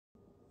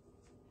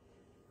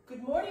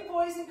Good morning,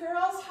 boys and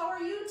girls. How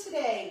are you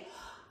today?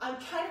 I'm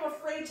kind of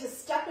afraid to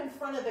step in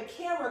front of the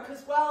camera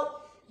because,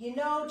 well, you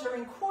know,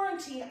 during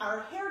quarantine,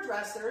 our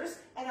hairdressers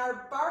and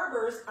our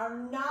barbers are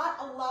not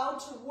allowed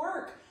to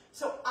work.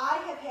 So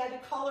I have had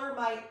to color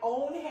my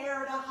own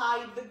hair to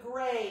hide the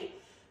gray.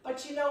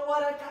 But you know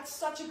what? I've got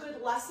such a good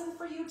lesson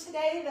for you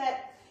today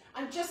that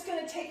I'm just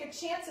going to take a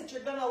chance that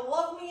you're going to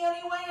love me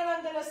anyway, and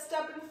I'm going to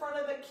step in front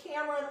of the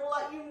camera and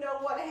let you know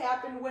what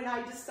happened when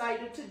I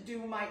decided to do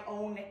my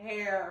own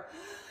hair.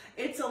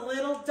 It's a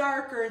little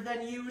darker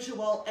than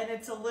usual, and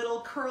it's a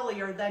little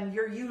curlier than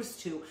you're used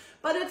to.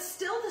 But it's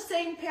still the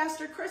same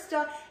Pastor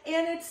Krista,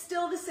 and it's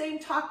still the same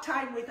talk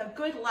time with a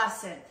good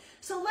lesson.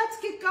 So let's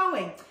get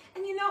going.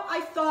 And you know,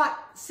 I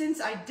thought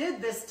since I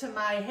did this to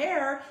my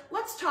hair,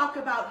 let's talk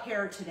about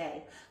hair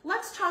today.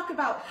 Let's talk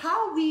about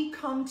how we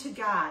come to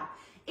God.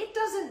 It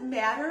doesn't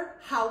matter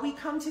how we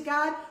come to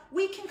God.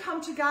 We can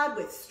come to God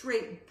with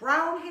straight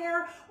brown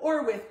hair,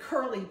 or with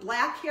curly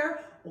black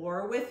hair,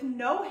 or with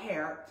no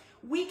hair.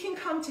 We can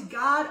come to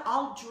God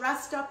all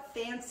dressed up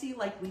fancy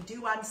like we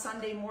do on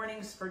Sunday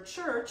mornings for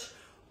church,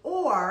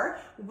 or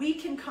we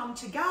can come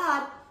to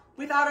God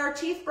without our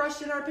teeth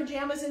brushed in our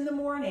pajamas in the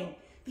morning,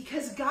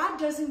 because God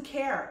doesn't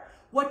care.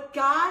 What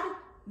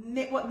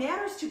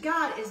matters to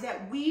God is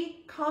that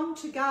we come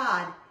to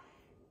God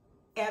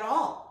at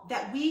all,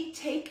 that we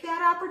take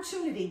that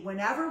opportunity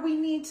whenever we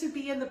need to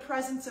be in the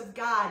presence of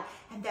God,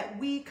 and that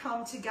we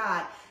come to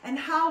God. And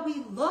how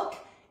we look,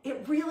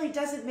 it really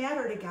doesn't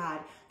matter to God,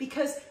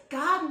 because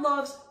God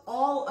loves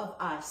all of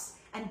us,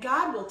 and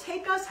God will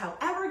take us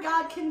however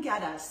God can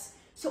get us.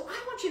 So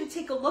I want you to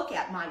take a look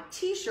at my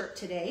t-shirt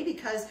today,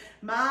 because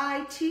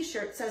my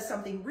t-shirt says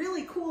something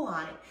really cool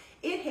on it.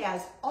 It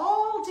has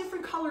all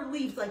different colored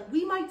leaves like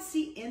we might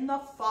see in the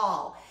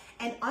fall.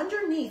 And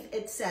underneath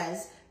it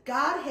says,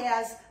 God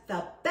has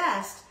the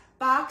best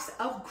box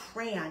of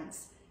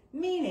crayons.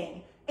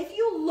 Meaning, if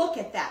you look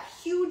at that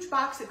huge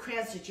box of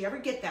crayons, did you ever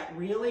get that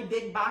really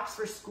big box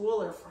for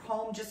school or for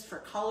home just for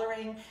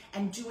coloring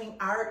and doing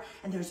art?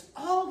 And there's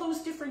all those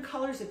different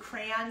colors of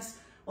crayons.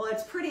 Well,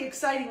 it's pretty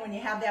exciting when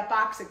you have that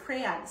box of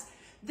crayons.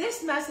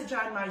 This message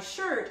on my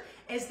shirt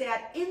is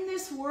that in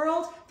this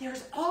world,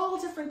 there's all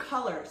different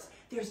colors.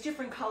 There's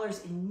different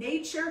colors in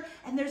nature,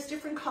 and there's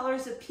different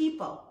colors of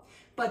people.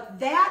 But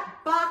that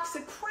box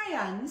of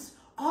crayons,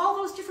 all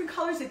those different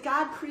colors that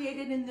God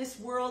created in this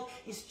world,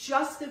 is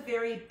just the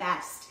very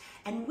best.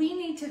 And we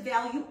need to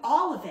value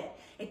all of it.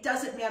 It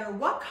doesn't matter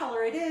what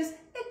color it is.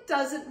 It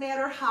doesn't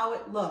matter how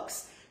it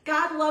looks.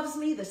 God loves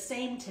me the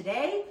same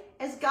today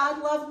as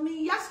God loved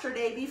me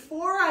yesterday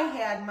before I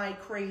had my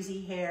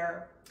crazy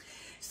hair.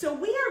 So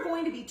we are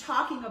going to be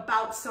talking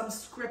about some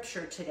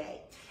scripture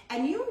today.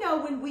 And you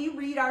know, when we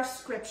read our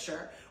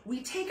scripture,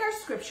 we take our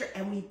scripture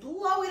and we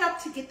blow it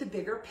up to get the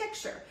bigger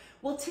picture.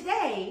 Well,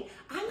 today,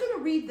 I'm going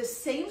to read the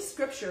same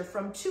scripture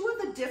from two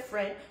of the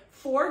different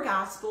 4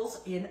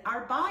 gospels in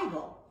our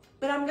Bible.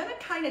 But I'm going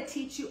to kind of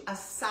teach you a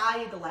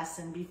side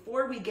lesson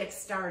before we get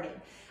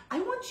started. I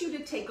want you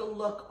to take a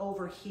look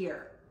over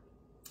here.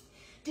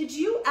 Did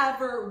you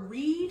ever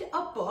read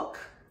a book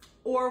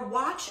or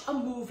watch a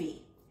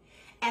movie,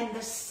 and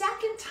the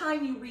second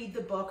time you read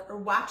the book or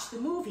watch the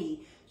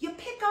movie, you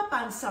pick up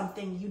on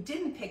something you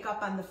didn't pick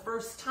up on the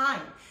first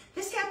time?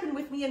 This happened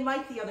with me and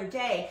Mike the other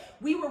day.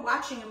 We were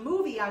watching a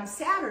movie on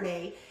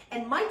Saturday,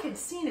 and Mike had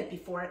seen it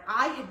before, and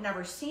I had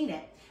never seen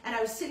it. And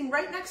I was sitting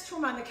right next to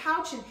him on the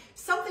couch, and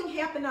something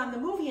happened on the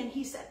movie, and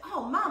he said,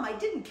 "Oh, Mom, I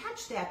didn't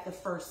catch that the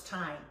first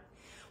time."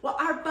 Well,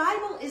 our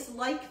Bible is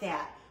like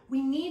that.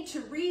 We need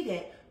to read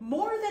it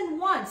more than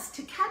once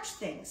to catch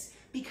things,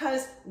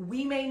 because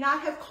we may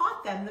not have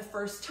caught them the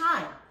first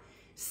time.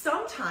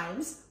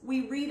 Sometimes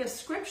we read a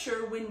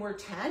scripture when we're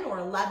 10 or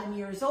 11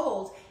 years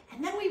old,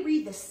 and then we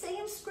read the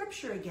same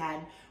scripture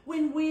again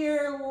when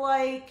we're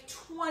like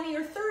 20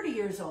 or 30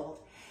 years old.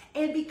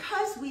 And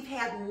because we've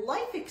had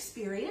life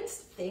experience,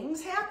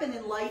 things happen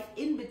in life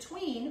in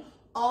between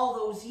all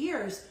those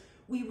years,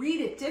 we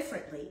read it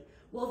differently.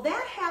 Well,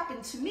 that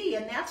happened to me,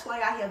 and that's why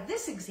I have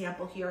this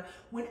example here.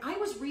 When I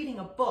was reading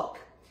a book,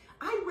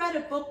 I read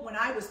a book when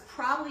I was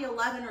probably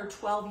 11 or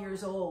 12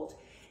 years old.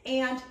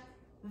 And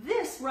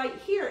this right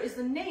here is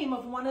the name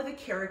of one of the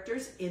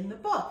characters in the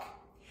book.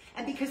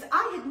 And because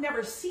I had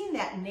never seen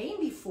that name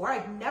before,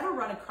 I'd never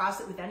run across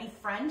it with any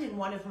friend in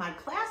one of my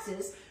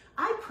classes,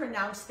 I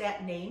pronounced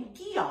that name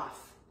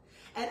Geoff.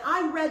 And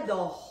I read the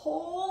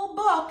whole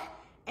book,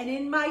 and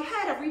in my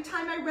head, every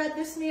time I read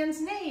this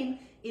man's name,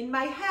 in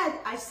my head,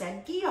 I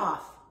said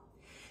Geoff.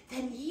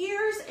 Then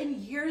years and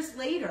years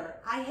later,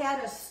 I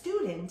had a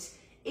student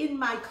in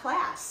my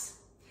class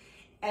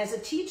as a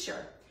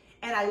teacher.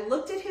 And I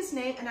looked at his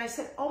name and I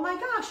said, "Oh my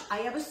gosh, I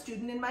have a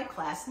student in my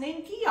class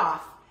named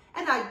Geoff."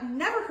 And I'd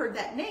never heard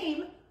that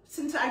name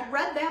since I'd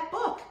read that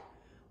book.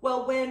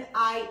 Well, when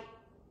I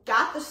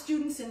got the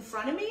students in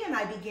front of me and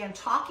I began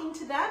talking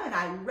to them and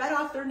I read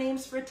off their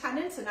names for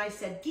attendance and I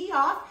said,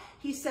 "Geoff,"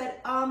 he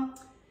said,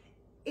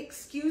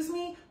 "Excuse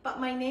me, but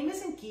my name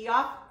isn't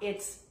Geoff,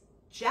 it's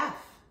Jeff."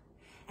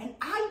 And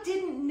I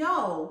didn't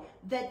know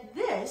that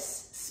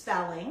this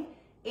spelling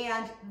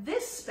and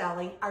this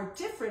spelling are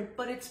different,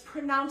 but it's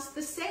pronounced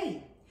the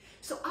same.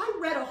 So I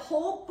read a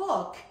whole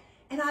book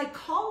and I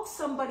called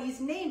somebody's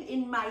name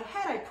in my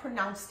head. I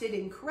pronounced it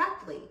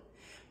incorrectly.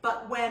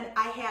 But when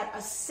I had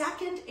a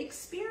second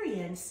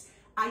experience,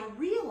 I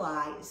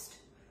realized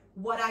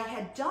what I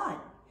had done.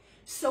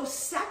 So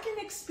second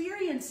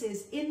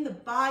experiences in the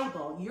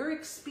Bible, your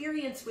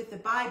experience with the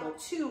Bible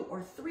 2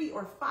 or 3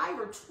 or 5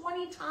 or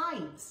 20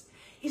 times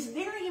is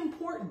very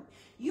important.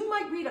 You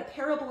might read a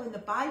parable in the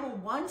Bible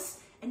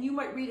once and you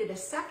might read it a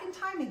second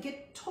time and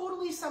get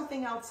totally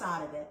something else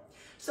out of it.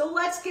 So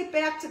let's get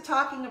back to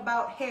talking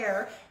about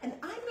hair, and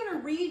I'm going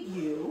to read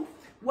you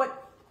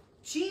what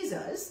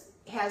Jesus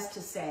has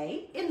to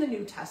say in the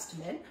New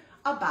Testament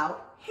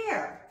about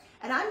hair.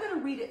 And I'm going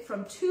to read it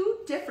from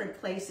 2 different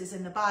places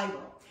in the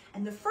Bible.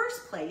 And the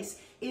first place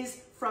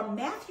is from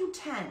Matthew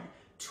 10,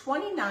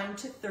 29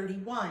 to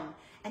 31.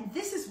 And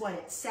this is what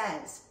it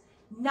says.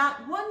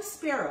 Not one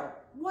sparrow,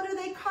 what do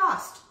they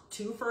cost?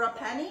 2 for a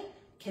penny?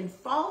 Can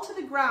fall to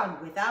the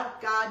ground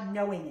without God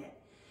knowing it.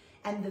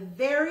 And the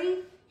very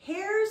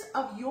hairs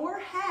of your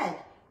head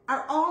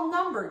are all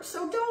numbered.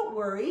 So don't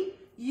worry,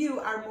 you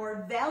are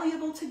more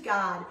valuable to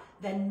God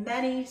than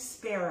many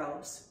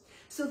sparrows.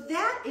 So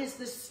that is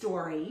the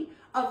story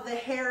of the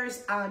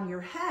hairs on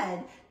your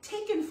head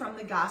taken from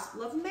the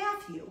Gospel of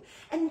Matthew.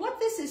 And what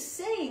this is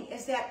saying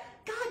is that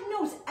God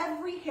knows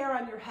every hair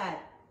on your head.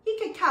 He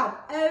could count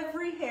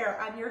every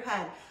hair on your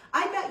head.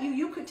 I bet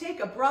you could take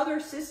a brother,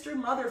 sister,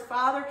 mother,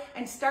 father,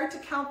 and start to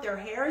count their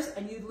hairs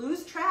and you'd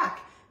lose track.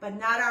 But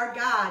not our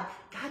God.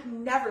 God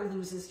never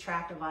loses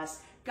track of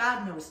us.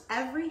 God knows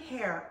every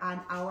hair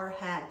on our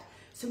head.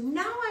 So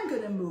now I'm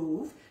going to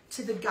move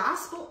to the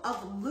Gospel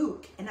of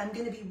Luke, and I'm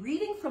going to be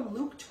reading from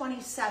Luke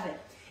 27.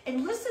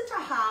 And listen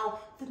to how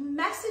the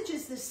message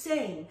is the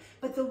same,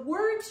 but the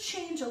words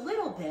change a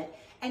little bit,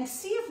 and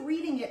see if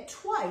reading it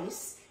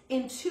twice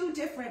in 2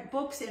 different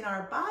books in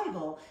our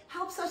Bible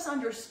helps us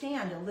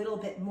understand a little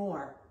bit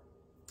more.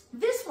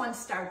 This one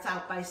starts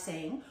out by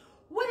saying,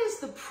 what is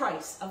the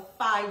price of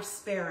 5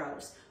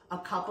 sparrows? A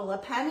couple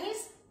of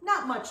pennies?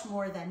 Not much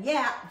more than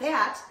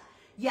that.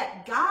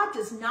 Yet God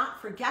does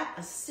not forget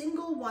a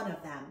single one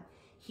of them.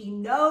 He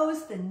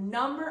knows the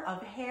number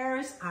of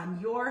hairs on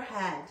your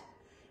head.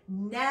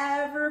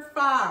 Never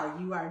far.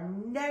 You are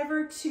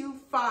never too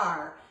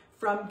far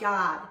from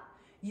God.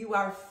 You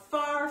are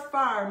far,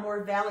 far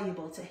more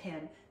valuable to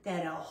him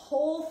than a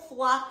whole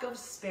flock of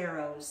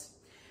sparrows.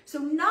 So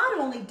not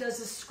only does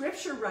the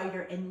scripture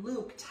writer in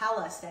Luke tell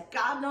us that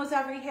God knows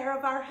every hair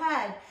of our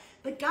head,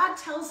 but God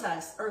tells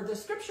us, or the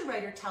scripture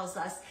writer tells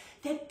us,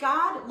 that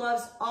God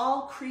loves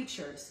all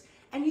creatures.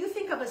 And you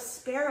think of a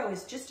sparrow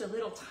as just a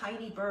little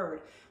tiny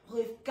bird.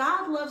 Well, if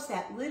God loves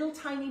that little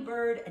tiny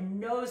bird and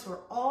knows where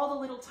all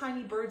the little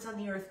tiny birds on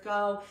the earth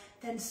go,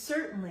 then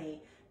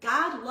certainly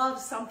God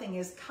loves something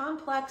as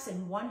complex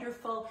and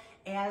wonderful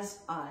as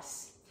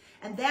us.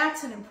 And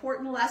that's an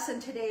important lesson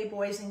today,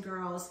 boys and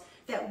girls,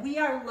 that we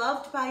are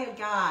loved by a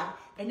God,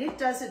 and it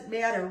doesn't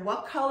matter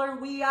what color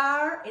we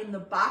are in the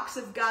box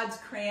of God's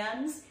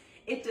crayons.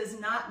 It does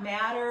not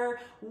matter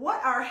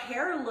what our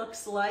hair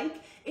looks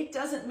like. It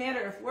doesn't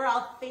matter if we're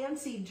all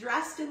fancy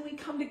dressed and we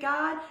come to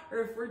God, or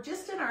if we're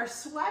just in our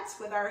sweats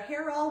with our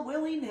hair all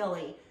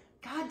willy-nilly.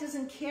 God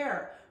doesn't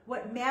care.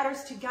 What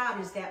matters to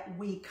God is that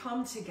we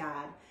come to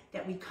God,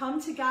 that we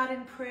come to God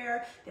in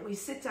prayer, that we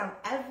sit down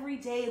every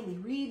day and we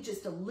read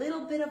just a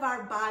little bit of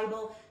our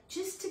Bible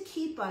just to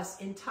keep us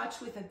in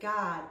touch with a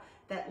God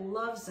that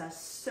loves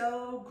us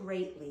so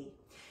greatly.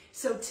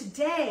 So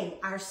today,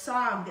 our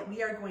song that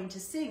we are going to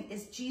sing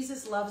is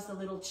Jesus Loves the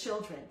Little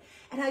Children.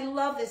 And I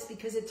love this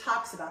because it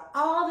talks about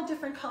all the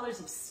different colors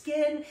of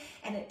skin,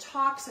 and it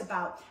talks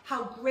about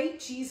how great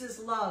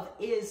Jesus' love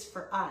is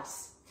for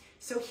us.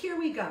 So here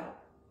we go.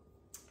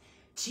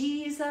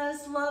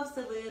 Jesus loves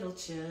the little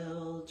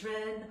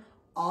children,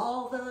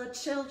 all the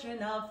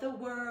children of the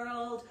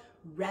world,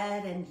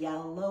 red and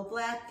yellow,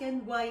 black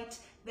and white,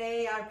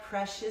 they are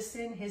precious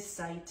in his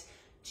sight.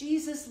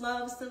 Jesus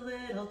loves the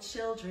little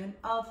children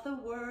of the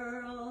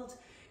world.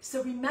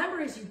 So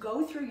remember, as you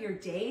go through your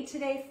day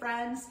today,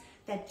 friends,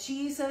 that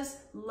Jesus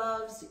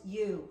loves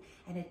you.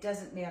 And it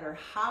doesn't matter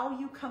how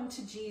you come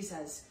to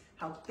Jesus,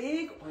 how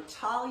big or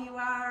tall you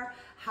are,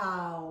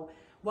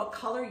 what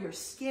color your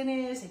skin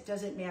is. It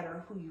doesn't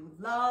matter who you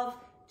love.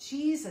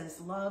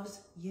 Jesus loves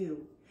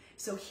you.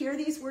 So hear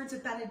these words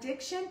of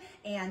benediction,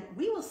 and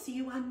we will see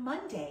you on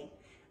Monday.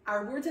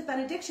 Our words of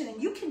benediction,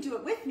 and you can do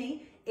it with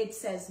me. It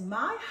says,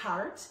 my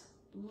heart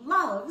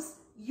loves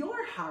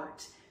your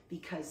heart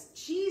because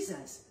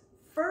Jesus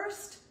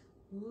first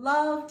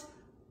loved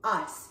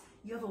us.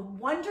 You have a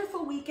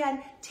wonderful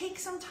weekend. Take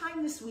some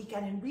time this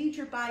weekend and read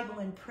your Bible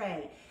and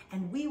pray,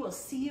 and we will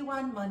see you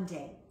on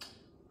Monday.